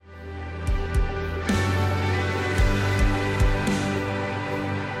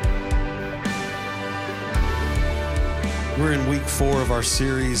We're in week 4 of our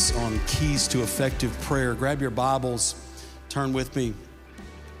series on keys to effective prayer. Grab your Bibles, turn with me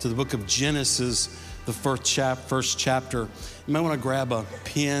to the book of Genesis, the first chapter. You might want to grab a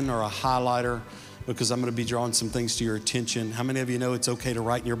pen or a highlighter because I'm going to be drawing some things to your attention. How many of you know it's okay to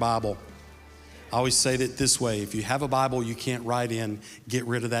write in your Bible? I always say it this way: if you have a Bible you can't write in, get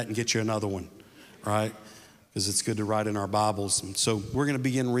rid of that and get you another one, right? Because it's good to write in our Bibles. And so we're going to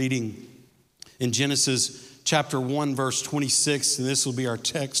begin reading in Genesis chapter 1, verse 26, and this will be our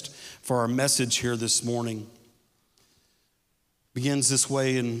text for our message here this morning. Begins this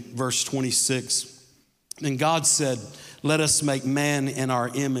way in verse 26. And God said, "Let us make man in our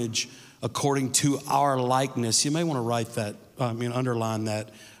image according to our likeness." You may want to write that, underline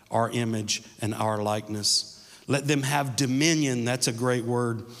that, our image and our likeness. "Let them have dominion." That's a great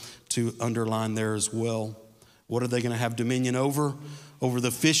word to underline there as well. What are they going to have dominion over? Over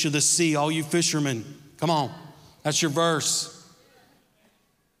the fish of the sea. All you fishermen, come on. That's your verse.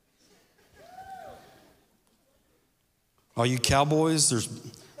 All you cowboys,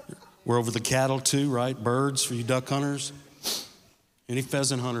 we're over the cattle too, right? Birds for you duck hunters. Any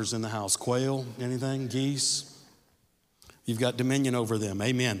pheasant hunters in the house? Quail, anything? Geese? You've got dominion over them.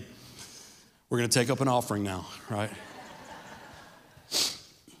 Amen. We're going to take up an offering now, right?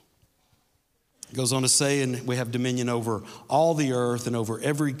 It goes on to say, and we have dominion over all the earth and over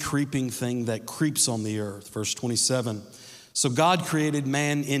every creeping thing that creeps on the earth. Verse 27. So God created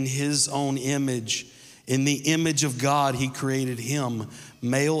man in his own image. In the image of God, he created him.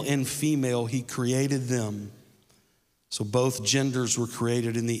 Male and female, he created them. So both genders were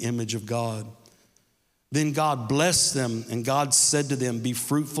created in the image of God. Then God blessed them, and God said to them, "Be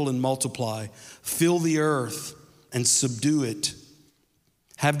fruitful and multiply. Fill the earth and subdue it.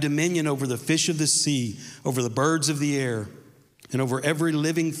 Have dominion over the fish of the sea, over the birds of the air, and over every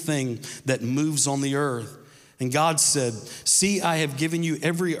living thing that moves on the earth." And God said, "See, I have given you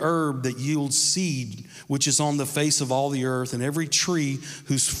every herb that yields seed, which is on the face of all the earth, and every tree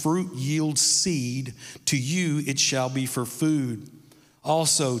whose fruit yields seed. To you it shall be for food.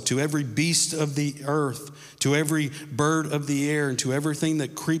 Also to every beast of the earth, to every bird of the air, and to everything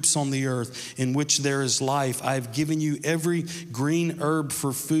that creeps on the earth, in which there is life, I have given you every green herb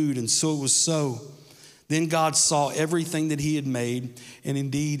for food." And so it was so. Then God saw everything that he had made, and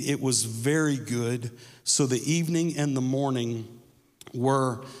indeed it was very good. So the evening and the morning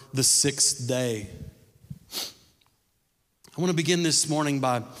were the 6th day. I want to begin this morning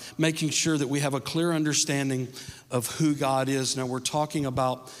by making sure that we have a clear understanding of who God is. Now, we're talking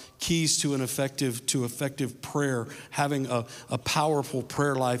about keys to effective prayer, having a powerful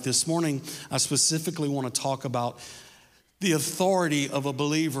prayer life. This morning, I specifically want to talk about the authority of a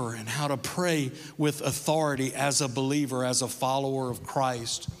believer and how to pray with authority as a believer, as a follower of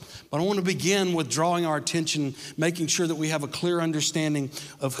Christ. But I want to begin with drawing our attention, making sure that we have a clear understanding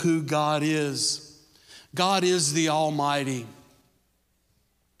of who God is. God is the Almighty.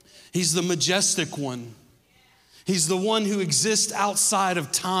 He's the majestic one. He's the one who exists outside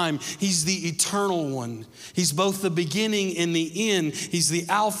of time. He's the eternal one. He's both the beginning and the end. He's the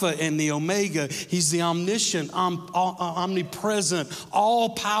Alpha and the Omega. He's the omniscient, omnipresent,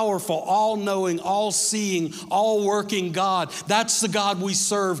 all-powerful, all-knowing, all-seeing, all-working God. That's the God we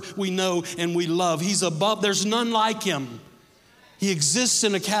serve, we know, and we love. He's above. There's none like him. He exists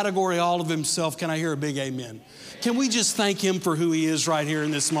in a category all of himself. Can I hear a big amen? Can we just thank him for who he is right here in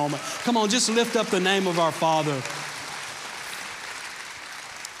this moment? Come on, just lift up the name of our Father.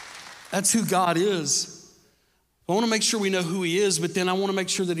 That's who God is. I want to make sure we know who he is, but then I want to make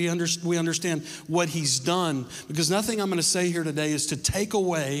sure that we understand what he's done. Because nothing I'm going to say here today is to take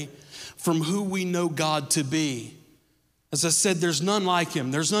away from who we know God to be. As I said, there's none like him.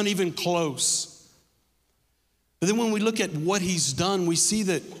 There's none even close. But then when we look at what he's done, we see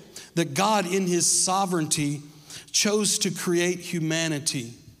that God in his sovereignty chose to create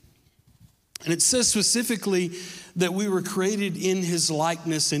humanity. And it says specifically that we were created in his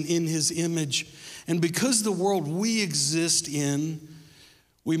likeness and in his image. And because the world we exist in,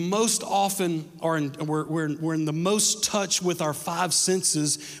 we most often we're in the most touch with our 5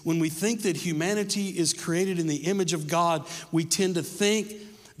 senses. When we think that humanity is created in the image of God, we tend to think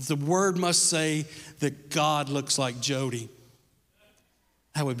the word must say that God looks like Jody.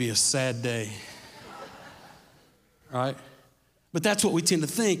 That would be a sad day. Right? But that's what we tend to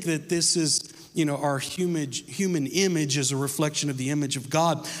think, that this is, our human image is a reflection of the image of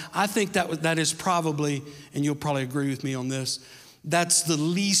God. I think that is probably, and you'll probably agree with me on this, that's the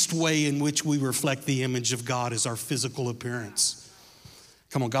least way in which we reflect the image of God is our physical appearance.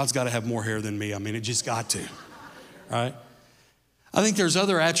 Come on, God's got to have more hair than me. It just got to, right? I think there's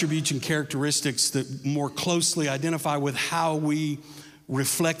other attributes and characteristics that more closely identify with how we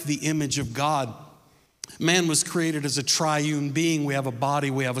reflect the image of God. Man was created as a triune being. We have a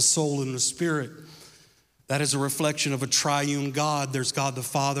body, we have a soul, and a spirit. That is a reflection of a triune God. There's God the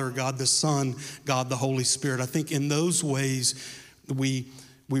Father, God the Son, God the Holy Spirit. I think in those ways we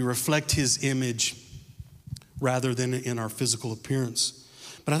reflect his image rather than in our physical appearance.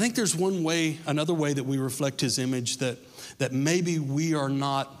 But I think there's another way that we reflect his image that maybe we are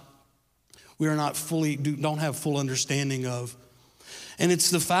not fully, don't have full understanding of. And it's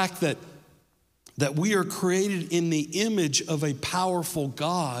the fact that we are created in the image of a powerful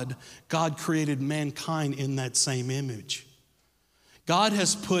God. God created mankind in that same image. God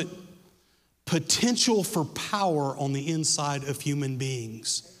has put potential for power on the inside of human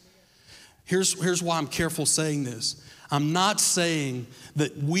beings. Here's why I'm careful saying this. I'm not saying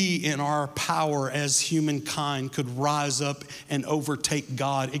that we in our power as humankind could rise up and overtake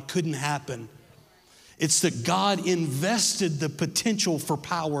God. It couldn't happen. It's that God invested the potential for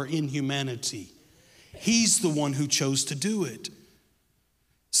power in humanity. He's the one who chose to do it.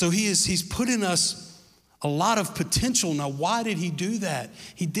 So he's put in us a lot of potential. Now, why did he do that?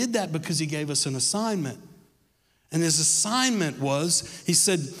 He did that because he gave us an assignment. And his assignment was, he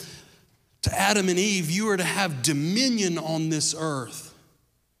said to Adam and Eve, you are to have dominion on this earth.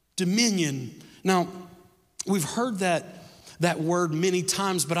 Dominion. Now, we've heard that word many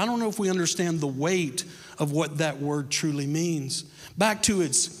times, but I don't know if we understand the weight of what that word truly means. Back to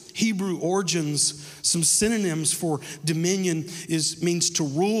its Hebrew origins, some synonyms for dominion means to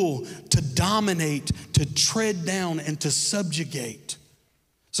rule, to dominate, to tread down, and to subjugate.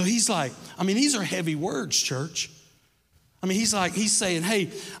 So he's like, these are heavy words, church. He's saying, hey,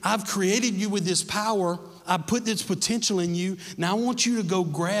 I've created you with this power. I've put this potential in you. Now I want you to go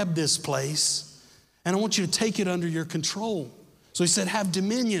grab this place, and I want you to take it under your control. So he said, have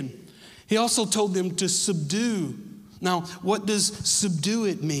dominion. He also told them to subdue. Now, what does subdue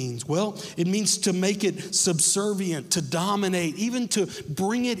it mean? Well, it means to make it subservient, to dominate, even to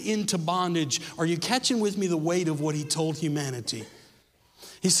bring it into bondage. Are you catching with me the weight of what he told humanity?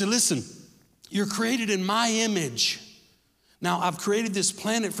 He said, listen, you're created in my image. Now, I've created this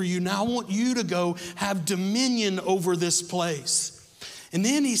planet for you. Now I want you to go have dominion over this place. And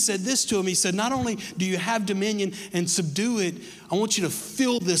then he said this to him. He said, not only do you have dominion and subdue it, I want you to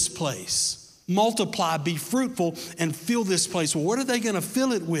fill this place. Multiply, be fruitful, and fill this place. Well, what are they going to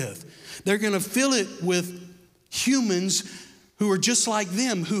fill it with? They're going to fill it with humans who are just like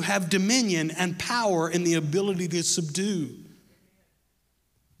them, who have dominion and power and the ability to subdue.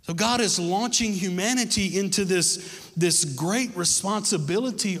 So God is launching humanity into this great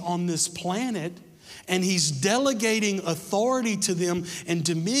responsibility on this planet, and he's delegating authority to them and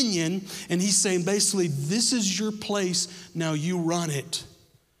dominion, and he's saying basically, this is your place, now you run it.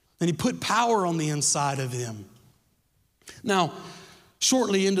 And he put power on the inside of them. Now,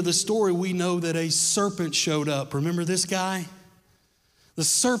 shortly into the story, we know that a serpent showed up. Remember this guy? The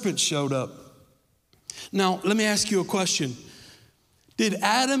serpent showed up. Now, let me ask you a question. Did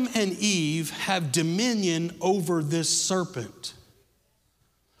Adam and Eve have dominion over this serpent?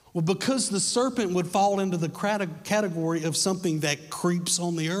 Well, because the serpent would fall into the category of something that creeps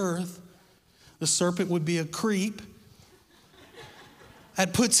on the earth, the serpent would be a creep.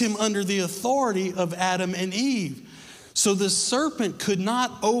 That puts him under the authority of Adam and Eve. So the serpent could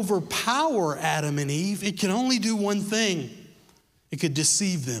not overpower Adam and Eve. It could only do one thing. It could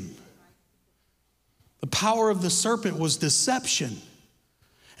deceive them. The power of the serpent was deception.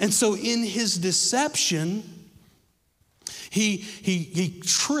 And so in his deception, he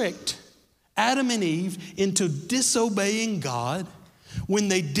tricked Adam and Eve into disobeying God. When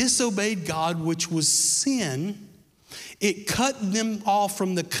they disobeyed God, which was sin, it cut them off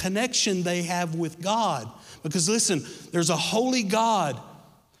from the connection they have with God. Because listen, there's a holy God,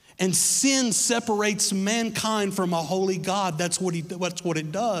 and sin separates mankind from a holy God. That's what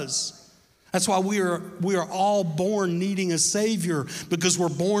it does. That's why we are all born needing a Savior, because we're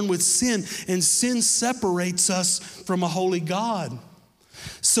born with sin, and sin separates us from a holy God.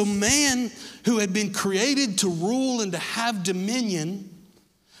 So man who had been created to rule and to have dominion,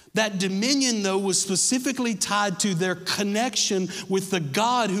 that dominion, though, was specifically tied to their connection with the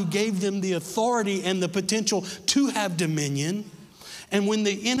God who gave them the authority and the potential to have dominion. And when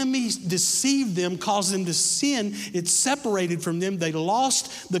the enemy deceived them, caused them to sin, it separated from them. They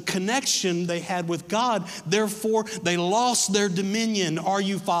lost the connection they had with God. Therefore, they lost their dominion. Are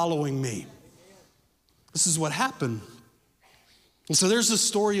you following me? This is what happened. And so there's the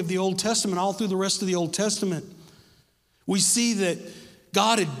story of the Old Testament. All through the rest of the Old Testament, we see that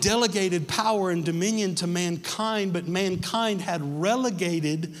God had delegated power and dominion to mankind, but mankind had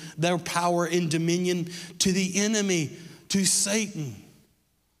relegated their power and dominion to the enemy, to Satan.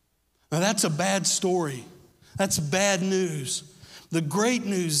 Now that's a bad story. That's bad news. The great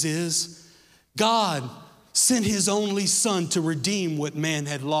news is God sent his only son to redeem what man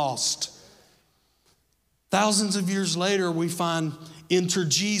had lost. Thousands of years later, we find enter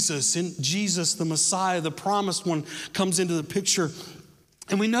Jesus. And Jesus, the Messiah, the promised one, comes into the picture.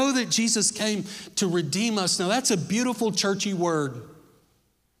 And we know that Jesus came to redeem us. Now, that's a beautiful churchy word.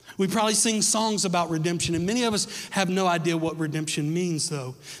 We probably sing songs about redemption, and many of us have no idea what redemption means,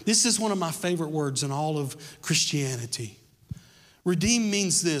 though. This is one of my favorite words in all of Christianity. Redeem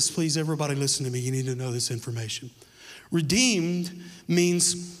means this. Please, everybody listen to me. You need to know this information. Redeemed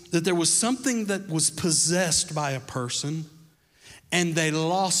means that there was something that was possessed by a person, and they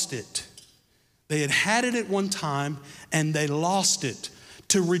lost it. They had it at one time, and they lost it.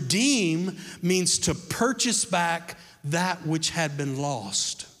 To redeem means to purchase back that which had been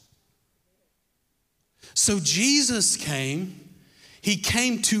lost. So Jesus came. He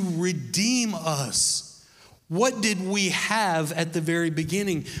came to redeem us. What did we have at the very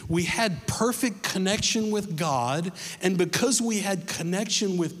beginning? We had perfect connection with God, and because we had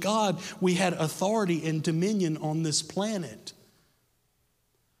connection with God, we had authority and dominion on this planet.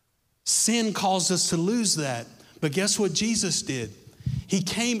 Sin caused us to lose that, but guess what Jesus did? He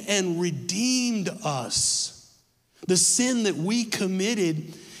came and redeemed us. The sin that we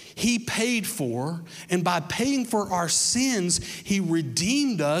committed, he paid for, and by paying for our sins, he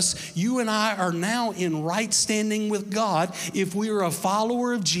redeemed us. You and I are now in right standing with God. If we are a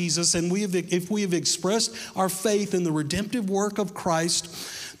follower of Jesus and if we have expressed our faith in the redemptive work of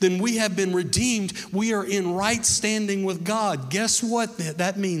Christ, then we have been redeemed. We are in right standing with God. Guess what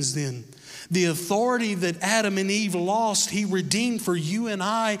that means then? The authority that Adam and Eve lost, he redeemed for you and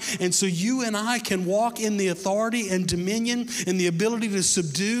I. And so you and I can walk in the authority and dominion and the ability to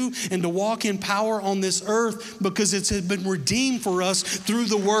subdue and to walk in power on this earth because it's been redeemed for us through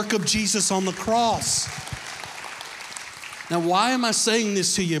the work of Jesus on the cross. Now, why am I saying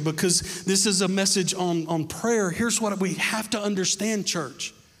this to you? Because this is a message on prayer. Here's what we have to understand,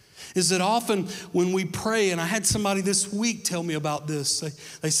 church. Is that often when we pray, and I had somebody this week tell me about this.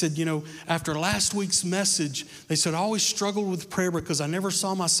 They said, after last week's message, they said, I always struggled with prayer because I never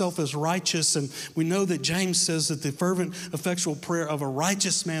saw myself as righteous. And we know that James says that the fervent, effectual prayer of a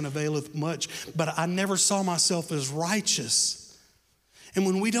righteous man availeth much, but I never saw myself as righteous. And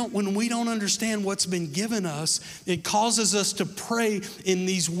when we don't understand what's been given us, it causes us to pray in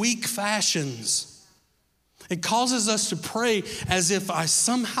these weak fashions. It causes us to pray as if I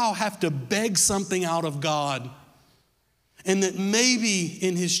somehow have to beg something out of God. And that maybe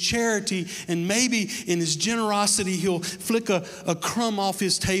in his charity and maybe in his generosity, he'll flick a crumb off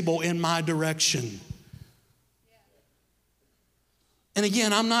his table in my direction. And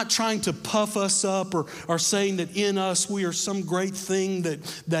again, I'm not trying to puff us up or saying that in us we are some great thing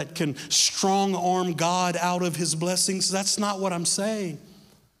that can strong arm God out of his blessings. That's not what I'm saying.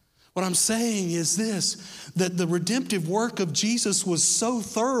 What I'm saying is this, that the redemptive work of Jesus was so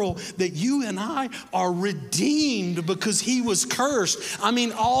thorough that you and I are redeemed because he was cursed. I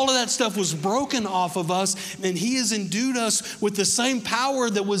mean, all of that stuff was broken off of us, and he has endued us with the same power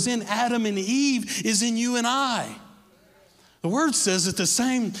that was in Adam and Eve is in you and I. The word says that the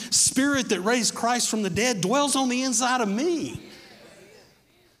same spirit that raised Christ from the dead dwells on the inside of me.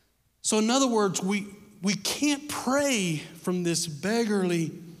 So in other words, we can't pray from this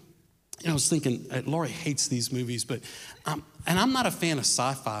beggarly. I was thinking, Lori hates these movies, but and I'm not a fan of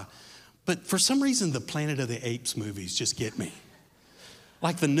sci-fi, but for some reason the Planet of the Apes movies just get me.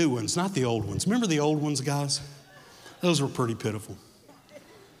 Like the new ones, not the old ones. Remember the old ones, guys? Those were pretty pitiful.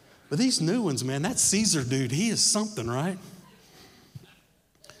 But these new ones, man, that Caesar dude, he is something, right?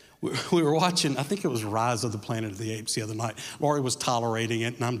 We were watching, I think it was Rise of the Planet of the Apes the other night. Lori was tolerating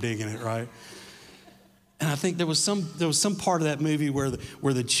it, and I'm digging it, right? And I think there was some part of that movie where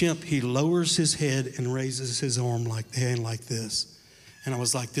the chimp, he lowers his head and raises his hand like this. And I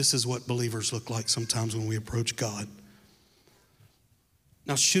was like, this is what believers look like sometimes when we approach God.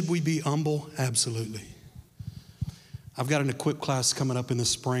 Now, should we be humble? Absolutely. I've got an Equip class coming up in the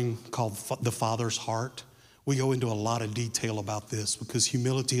spring called The Father's Heart. We go into a lot of detail about this because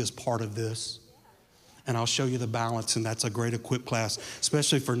humility is part of this. And I'll show you the balance, and that's a great Equip class,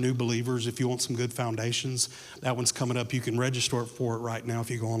 especially for new believers. If you want some good foundations, that one's coming up. You can register for it right now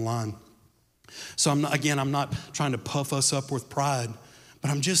if you go online. So I'm not trying to puff us up with pride, but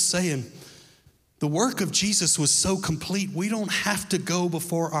I'm just saying the work of Jesus was so complete, we don't have to go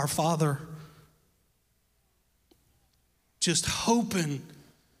before our Father. just hoping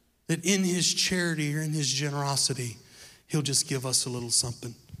that in his charity or in his generosity, he'll just give us a little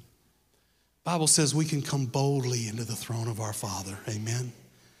something. The Bible says we can come boldly into the throne of our Father. Amen.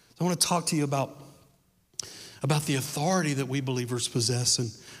 I want to talk to you about the authority that we believers possess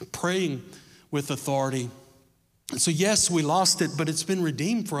and praying with authority. And so yes, we lost it, but it's been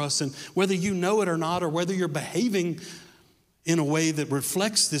redeemed for us. And whether you know it or not, or whether you're behaving in a way that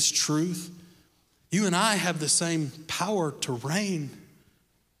reflects this truth, you and I have the same power to reign,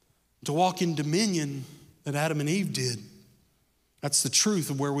 to walk in dominion that Adam and Eve did. That's the truth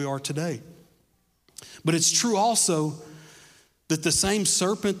of where we are today. But it's true also that the same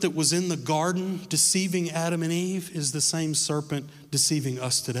serpent that was in the garden deceiving Adam and Eve is the same serpent deceiving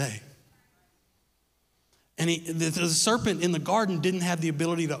us today. And the serpent in the garden didn't have the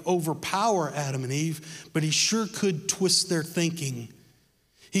ability to overpower Adam and Eve, but he sure could twist their thinking.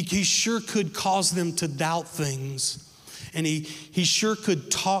 He sure could cause them to doubt things. And he sure could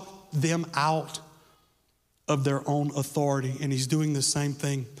talk them out of their own authority. And he's doing the same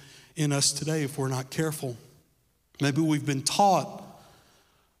thing in us today if we're not careful. Maybe we've been taught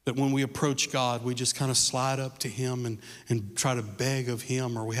that when we approach God, we just kind of slide up to him and try to beg of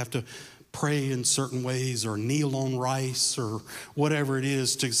him, or we have to pray in certain ways or kneel on rice or whatever it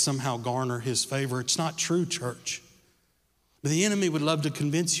is to somehow garner his favor. It's not true, church. But the enemy would love to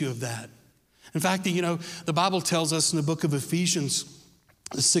convince you of that. In fact, the Bible tells us in the book of Ephesians,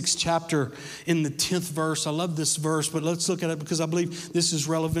 the 6th chapter, in the 10th verse. I love this verse, but let's look at it because I believe this is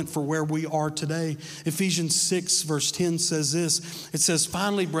relevant for where we are today. Ephesians 6 verse 10 says this. It says,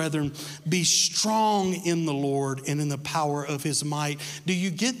 "Finally, brethren, be strong in the Lord and in the power of his might." Do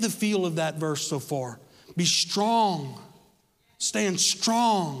you get the feel of that verse so far? Be strong. Stand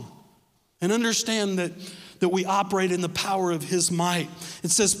strong. And understand that we operate in the power of his might. It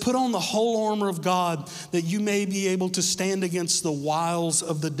says, put on the whole armor of God that you may be able to stand against the wiles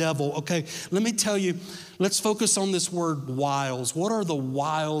of the devil. Okay, let me tell you, let's focus on this word wiles. What are the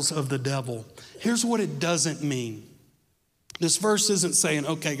wiles of the devil? Here's what it doesn't mean. This verse isn't saying,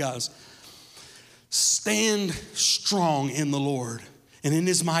 okay, guys, stand strong in the Lord and in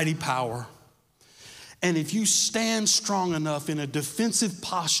his mighty power. And if you stand strong enough in a defensive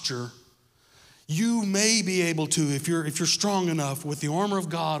posture, you may be able to, if you're strong enough with the armor of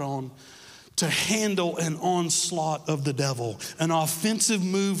God on, to handle an onslaught of the devil, an offensive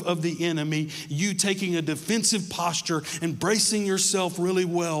move of the enemy, you taking a defensive posture and bracing yourself really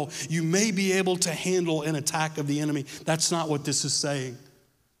well, you may be able to handle an attack of the enemy. That's not what this is saying.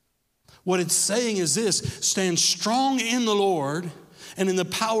 What it's saying is this: stand strong in the Lord and in the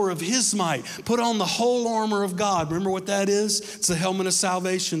power of his might. Put on the whole armor of God. Remember what that is? It's the helmet of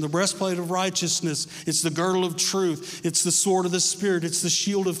salvation, the breastplate of righteousness. It's the girdle of truth. It's the sword of the Spirit. It's the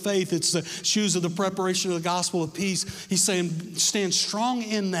shield of faith. It's the shoes of the preparation of the gospel of peace. He's saying, stand strong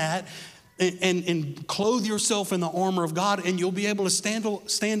in that and clothe yourself in the armor of God, and you'll be able to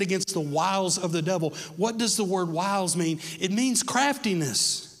stand against the wiles of the devil. What does the word wiles mean? It means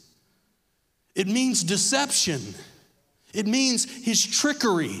craftiness. It means deception. It means his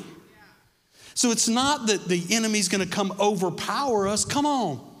trickery. So it's not that the enemy's going to come overpower us. Come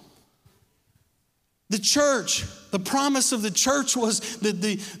on. The church, the promise of the church was that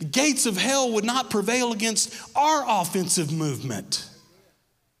the gates of hell would not prevail against our offensive movement.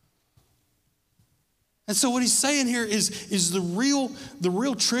 And so what he's saying here is the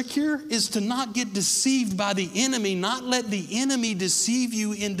real trick here is to not get deceived by the enemy, not let the enemy deceive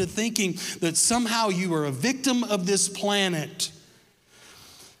you into thinking that somehow you are a victim of this planet,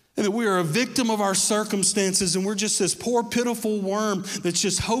 and that we are a victim of our circumstances, and we're just this poor, pitiful worm that's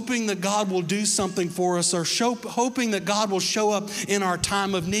just hoping that God will do something for us, or hoping that God will show up in our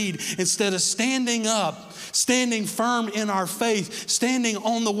time of need, instead of standing up, standing firm in our faith, standing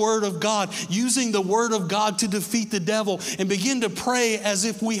on the word of God, using the word of God to defeat the devil, and begin to pray as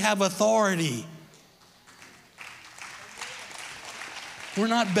if we have authority. We're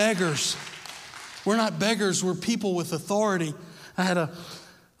not beggars. We're not beggars. We're people with authority. I had a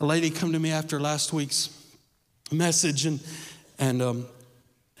lady come to me after last week's message, and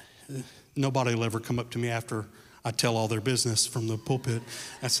nobody will ever come up to me after I tell all their business from the pulpit.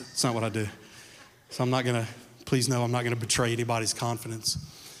 That's not what I do. So please know I'm not going to betray anybody's confidence.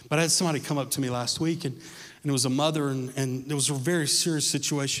 But I had somebody come up to me last week, and it was a mother, and there was a very serious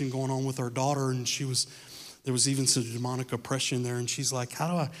situation going on with her daughter, and there was even some demonic oppression there, and she's like,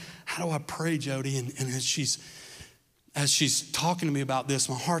 how do I pray, Jody? And as she's talking to me about this,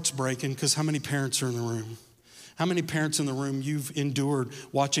 my heart's breaking, because how many parents are in the room? How many parents in the room, you've endured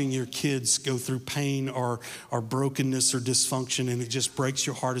watching your kids go through pain or brokenness or dysfunction, and it just breaks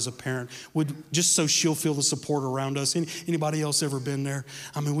your heart as a parent? Just so she'll feel the support around us. Anybody else ever been there?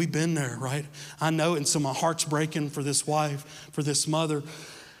 I mean, we've been there, right? I know, and so my heart's breaking for this wife, for this mother.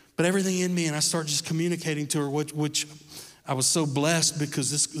 But everything in me, and I start just communicating to her, which I was so blessed because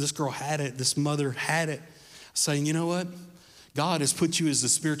this girl had it, this mother had it, saying, you know what? God has put you as the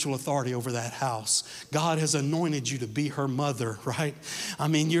spiritual authority over that house. God has anointed you to be her mother, right? I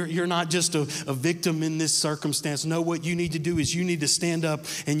mean, you're not just a victim in this circumstance. No, what you need to do is you need to stand up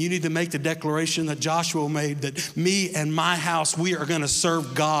and you need to make the declaration that Joshua made, that me and my house, we are going to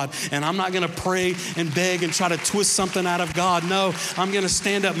serve God. And I'm not going to pray and beg and try to twist something out of God. No, I'm going to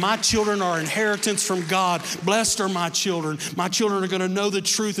stand up. My children are inheritance from God. Blessed are my children. My children are going to know the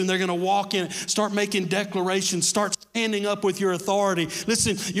truth and they're going to walk in it. Start making declarations. Start standing up with your authority.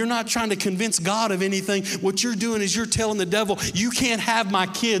 Listen, you're not trying to convince God of anything. What you're doing is you're telling the devil, you can't have my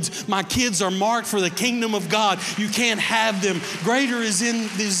kids. My kids are marked for the kingdom of God. You can't have them. Greater is he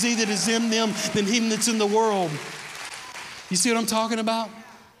that is in them than him that's in the world. You see what I'm talking about?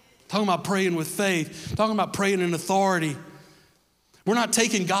 Talking about praying with faith. Talking about praying in authority. We're not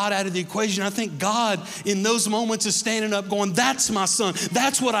taking God out of the equation. I think God in those moments is standing up going, that's my son.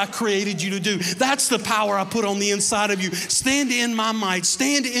 That's what I created you to do. That's the power I put on the inside of you. Stand in my might.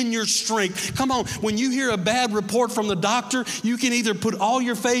 Stand in your strength. Come on. When you hear a bad report from the doctor, you can either put all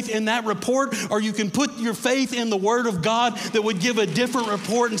your faith in that report or you can put your faith in the word of God that would give a different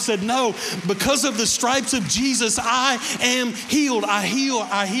report and said, no, because of the stripes of Jesus, I am healed. I heal,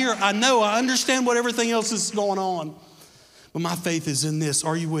 I hear, I know, I understand what everything else is going on. But my faith is in this.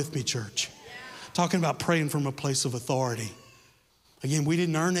 Are you with me, church? Yeah. Talking about praying from a place of authority. Again, we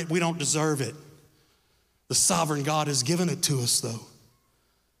didn't earn it. We don't deserve it. The sovereign God has given it to us, though.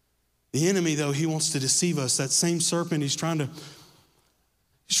 The enemy, though, he wants to deceive us. That same serpent, he's trying to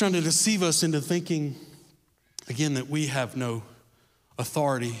deceive us into thinking, again, that we have no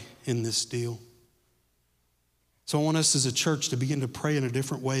authority in this deal. So I want us as a church to begin to pray in a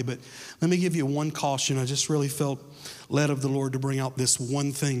different way, but let me give you one caution. I just really felt led of the Lord to bring out this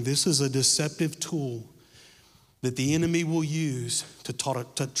one thing. This is a deceptive tool that the enemy will use to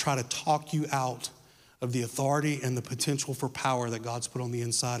try to talk you out of the authority and the potential for power that God's put on the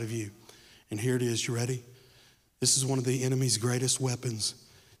inside of you. And here it is. You ready? This is one of the enemy's greatest weapons.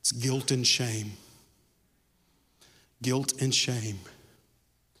 It's guilt and shame. Guilt and shame.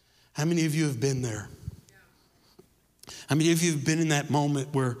 How many of you have been there? How many of you have been in that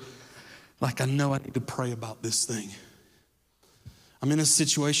moment where, like, I know I need to pray about this thing? I'm in a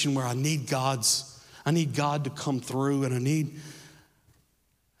situation where I need God to come through, and I need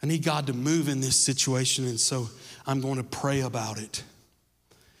God to move in this situation, and so I'm going to pray about it.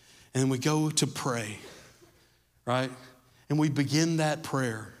 And we go to pray, right? And we begin that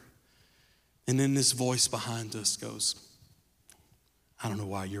prayer, and then this voice behind us goes, I don't know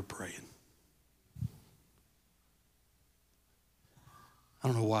why you're praying. I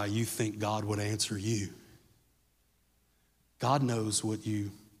don't know why you think God would answer you. God knows what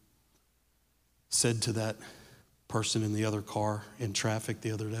you said to that person in the other car in traffic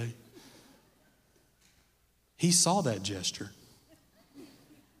the other day. He saw that gesture.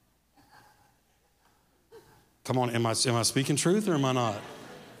 Come on, am I speaking truth or am I not?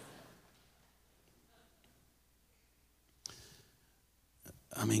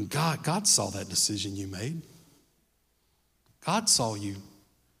 I mean, God saw that decision you made. God saw you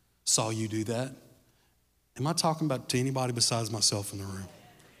do that. Am I talking about to anybody besides myself in the room?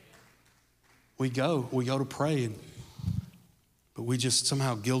 We go to pray, but we just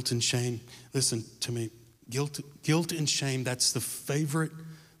somehow guilt and shame. Listen to me, guilt and shame, that's the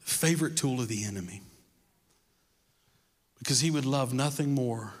favorite tool of the enemy. Because he would love nothing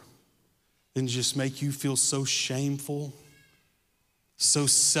more than just make you feel so shameful, so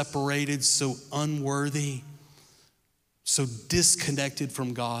separated, so unworthy, so disconnected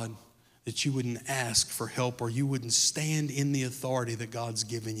from God that you wouldn't ask for help or you wouldn't stand in the authority that God's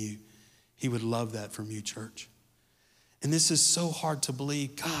given you. He would love that from you, church. And this is so hard to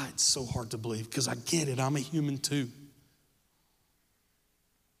believe. God, it's so hard to believe because I get it. I'm a human too.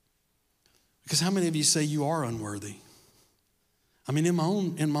 Because how many of you say you are unworthy? I mean, in my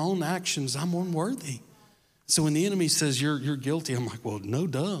own actions, I'm unworthy. So when the enemy says you're guilty, I'm like, well, no,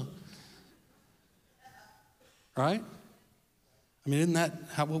 duh. Right? I mean, isn't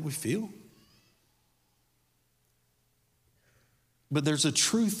that what we feel? But there's a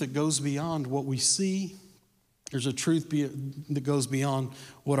truth that goes beyond what we see. There's a truth that goes beyond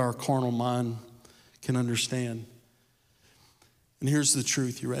what our carnal mind can understand. And here's the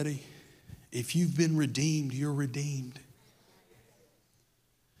truth. You ready? If you've been redeemed, you're redeemed.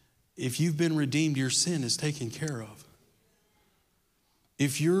 If you've been redeemed, your sin is taken care of.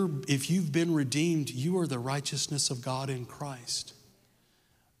 If you've been redeemed, you are the righteousness of God in Christ.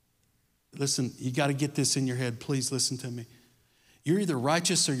 Listen, you got to get this in your head. Please listen to me. You're either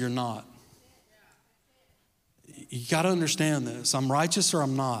righteous or you're not. You got to understand this. I'm righteous or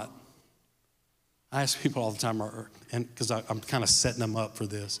I'm not. I ask people all the time, because I'm kind of setting them up for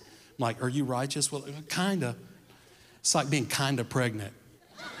this. I'm like, are you righteous? Well, kind of. It's like being kind of pregnant.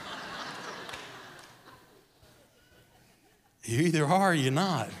 You either are or you're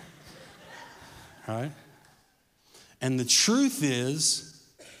not. Right? And the truth is,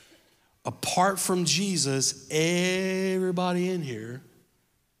 apart from Jesus, everybody in here,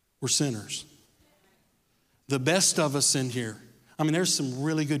 we're sinners. The best of us in here. I mean, there's some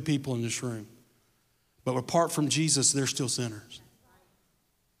really good people in this room. But apart from Jesus, they're still sinners.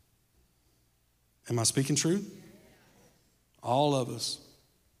 Am I speaking true? All of us.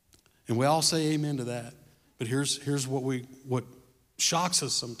 And we all say amen to that. But here's what shocks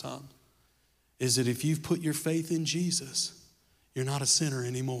us sometimes, is that if you've put your faith in Jesus, you're not a sinner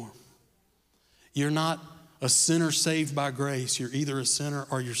anymore. You're not a sinner saved by grace. You're either a sinner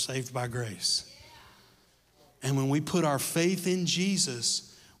or you're saved by grace. And when we put our faith in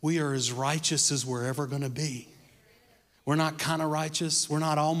Jesus, we are as righteous as we're ever going to be. We're not kind of righteous. We're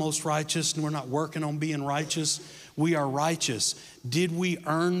not almost righteous. And we're not working on being righteous. We are righteous. Did we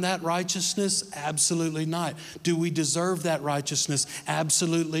earn that righteousness? Absolutely not. Do we deserve that righteousness?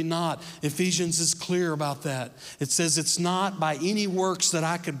 Absolutely not. Ephesians is clear about that. It says it's not by any works that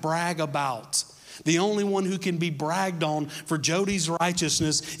I could brag about. The only one who can be bragged on for Jody's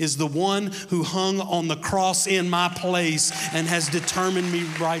righteousness is the one who hung on the cross in my place and has determined me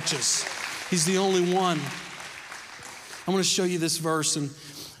righteous. He's the only one. I want to show you this verse, and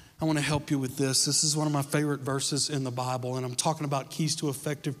I want to help you with this. This is one of my favorite verses in the Bible, and I'm talking about keys to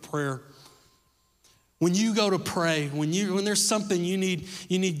effective prayer. When you go to pray, when there's something you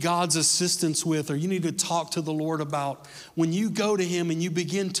need God's assistance with, or you need to talk to the Lord about, when you go to Him and you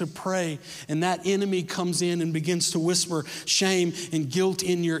begin to pray, and that enemy comes in and begins to whisper shame and guilt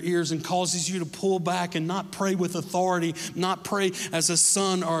in your ears and causes you to pull back and not pray with authority, not pray as a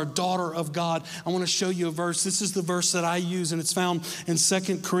son or a daughter of God, I want to show you a verse. This is the verse that I use, and it's found in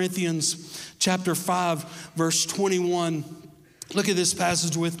 2 Corinthians chapter 5, verse 21. Look at this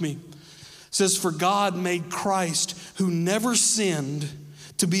passage with me. It says, for God made Christ, who never sinned,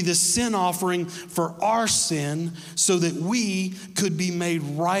 to be the sin offering for our sin, so that we could be made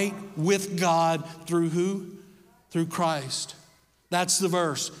right with God through who? Through Christ. That's the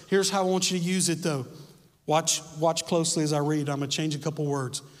verse. Here's how I want you to use it, though. Watch closely as I read. I'm going to change a couple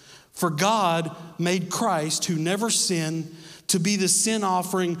words. For God made Christ, who never sinned, to be the sin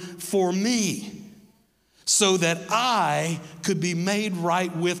offering for me, so that I could be made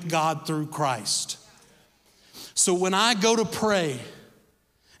right with God through Christ. So when I go to pray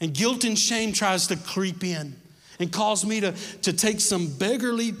and guilt and shame tries to creep in and cause me to take some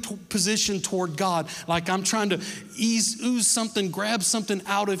beggarly position toward God, like I'm trying to ooze something, grab something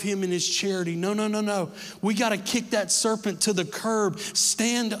out of Him in His charity. No. We got to kick that serpent to the curb,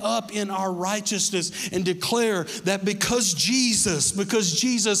 stand up in our righteousness and declare that because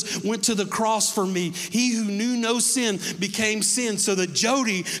Jesus went to the cross for me, He who knew no sin became sin so that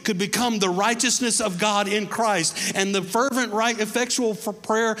Jody could become the righteousness of God in Christ. And the fervent, effectual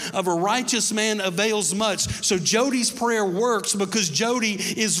prayer of a righteous man avails much. So Jody's prayer works because Jody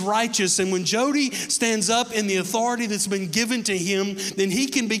is righteous. And when Jody stands up in the authority that's been given to him, then he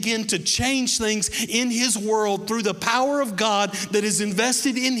can begin to change things in his world through the power of God that is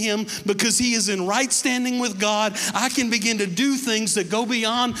invested in him because he is in right standing with God. I can begin to do things that go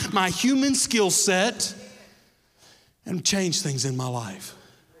beyond my human skill set and change things in my life.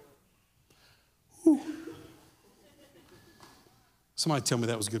 Whew. Somebody tell me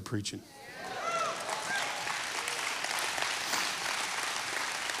that was good preaching.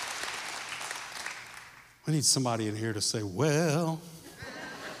 We need somebody in here to say, well,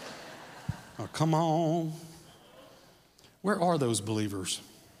 or come on. Where are those believers?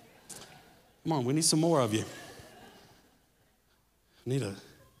 Come on, we need some more of you. We're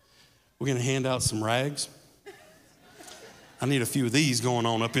going to hand out some rags. I need a few of these going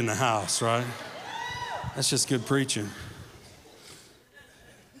on up in the house, right? That's just good preaching.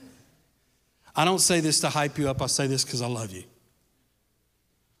 I don't say this to hype you up. I say this because I love you.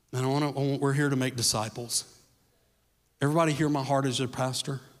 And we're here to make disciples. Everybody hear my heart as your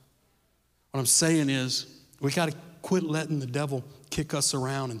pastor? What I'm saying is we got to quit letting the devil kick us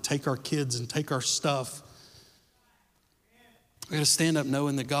around and take our kids and take our stuff. We got to stand up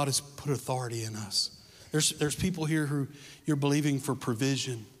knowing that God has put authority in us. There's people here who you're believing for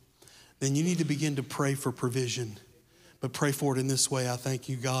provision. Then you need to begin to pray for provision. But pray for it in this way. I thank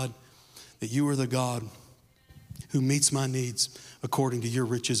you, God, that you are the God who meets my needs according to your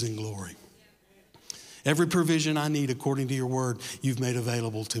riches and glory. Every provision I need according to your word, you've made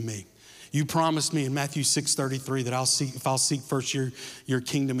available to me. You promised me in Matthew 6:33 that if I'll seek first your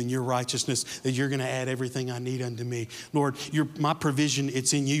kingdom and your righteousness, that you're going to add everything I need unto me. Lord, my provision,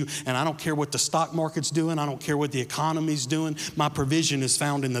 it's in you. And I don't care what the stock market's doing. I don't care what the economy's doing. My provision is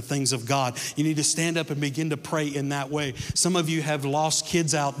found in the things of God. You need to stand up and begin to pray in that way. Some of you have lost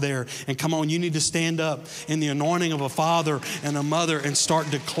kids out there. And come on, you need to stand up in the anointing of a father and a mother and start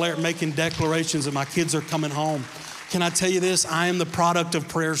making declarations that my kids are coming home. Can I tell you this? I am the product of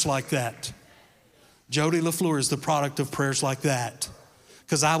prayers like that. Jody LaFleur is the product of prayers like that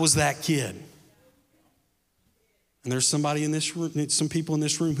because I was that kid. And there's somebody in this room, some people in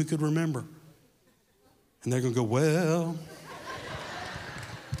this room who could remember. And they're going to go, well,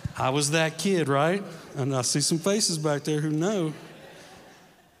 I was that kid, right? And I see some faces back there who know.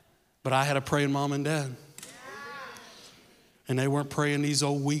 But I had a praying mom and dad. And they weren't praying these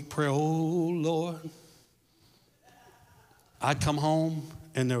old weak prayers, oh, Lord. I'd come home,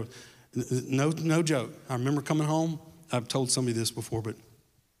 and there, no joke. I remember coming home. I've told somebody this before, but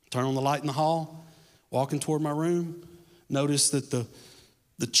turn on the light in the hall, walking toward my room, noticed that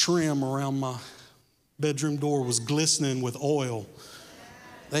the trim around my bedroom door was glistening with oil.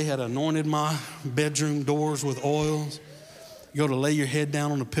 They had anointed my bedroom doors with oils. You go to lay your head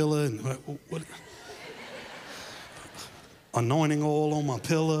down on the pillow, and what? Anointing oil on my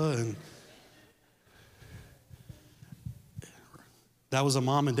pillow, and that was a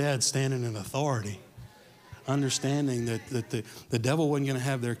mom and dad standing in authority, understanding that the devil wasn't going to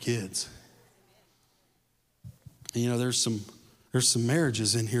have their kids. And, you know, there's some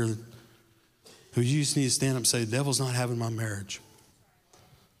marriages in here who you just need to stand up and say, the devil's not having my marriage.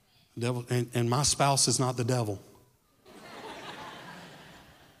 The devil, and my spouse is not the devil.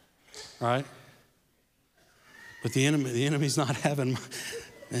 Right? But the enemy's not having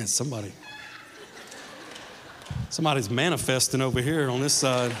man, somebody's manifesting over here on this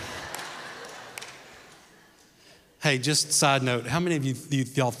side. Hey, just side note, how many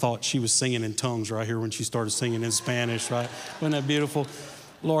of y'all thought she was singing in tongues right here when she started singing in Spanish, right? Wasn't that beautiful?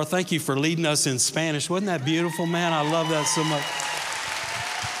 Laura, thank you for leading us in Spanish. Wasn't that beautiful, man? I love that so much.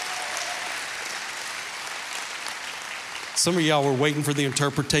 Some of y'all were waiting for the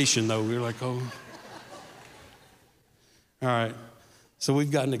interpretation, though. We were like, oh. All right. So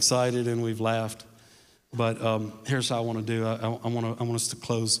we've gotten excited and we've laughed. But here's how I want to do. I want us to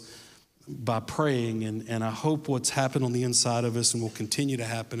close by praying. And I hope what's happened on the inside of us and will continue to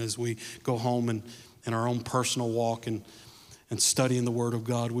happen as we go home and in our own personal walk and studying the Word of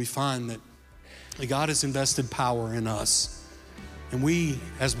God, we find that God has invested power in us. And we,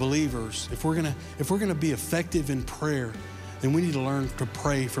 as believers, if we're gonna be effective in prayer, then we need to learn to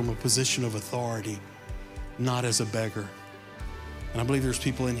pray from a position of authority, not as a beggar. And I believe there's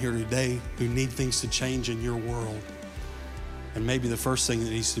people in here today who need things to change in your world. And maybe the first thing that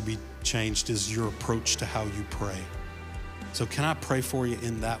needs to be changed is your approach to how you pray. So can I pray for you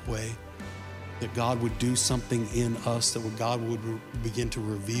in that way? That God would do something in us, that God would begin to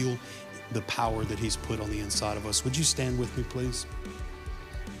reveal the power that He's put on the inside of us. Would you stand with me, please?